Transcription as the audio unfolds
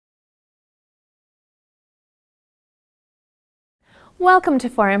Welcome to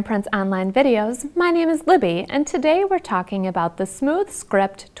 4imprint's online videos. My name is Libby, and today we're talking about the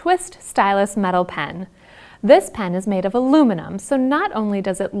SmoothScript Twist Stylus metal pen. This pen is made of aluminum, so not only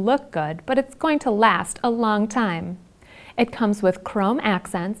does it look good, but it's going to last a long time. It comes with chrome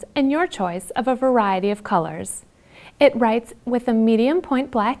accents and your choice of a variety of colors. It writes with a medium point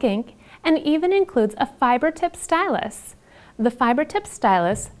black ink and even includes a fibre-tip stylus. The fibre-tip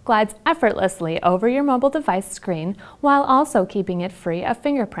stylus glides effortlessly over your mobile device screen while also keeping it free of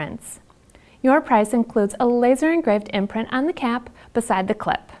fingerprints. Your price includes a laser-engraved imprint on the cap beside the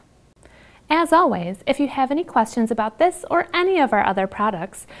clip. As always, if you have any questions about this or any of our other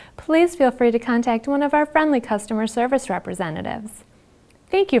products, please feel free to contact one of our friendly customer service representatives.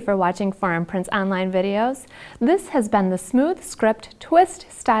 Thank you for watching 4imprint's online videos. This has been the SmoothScript Twist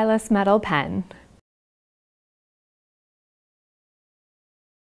Stylus Metal Pen.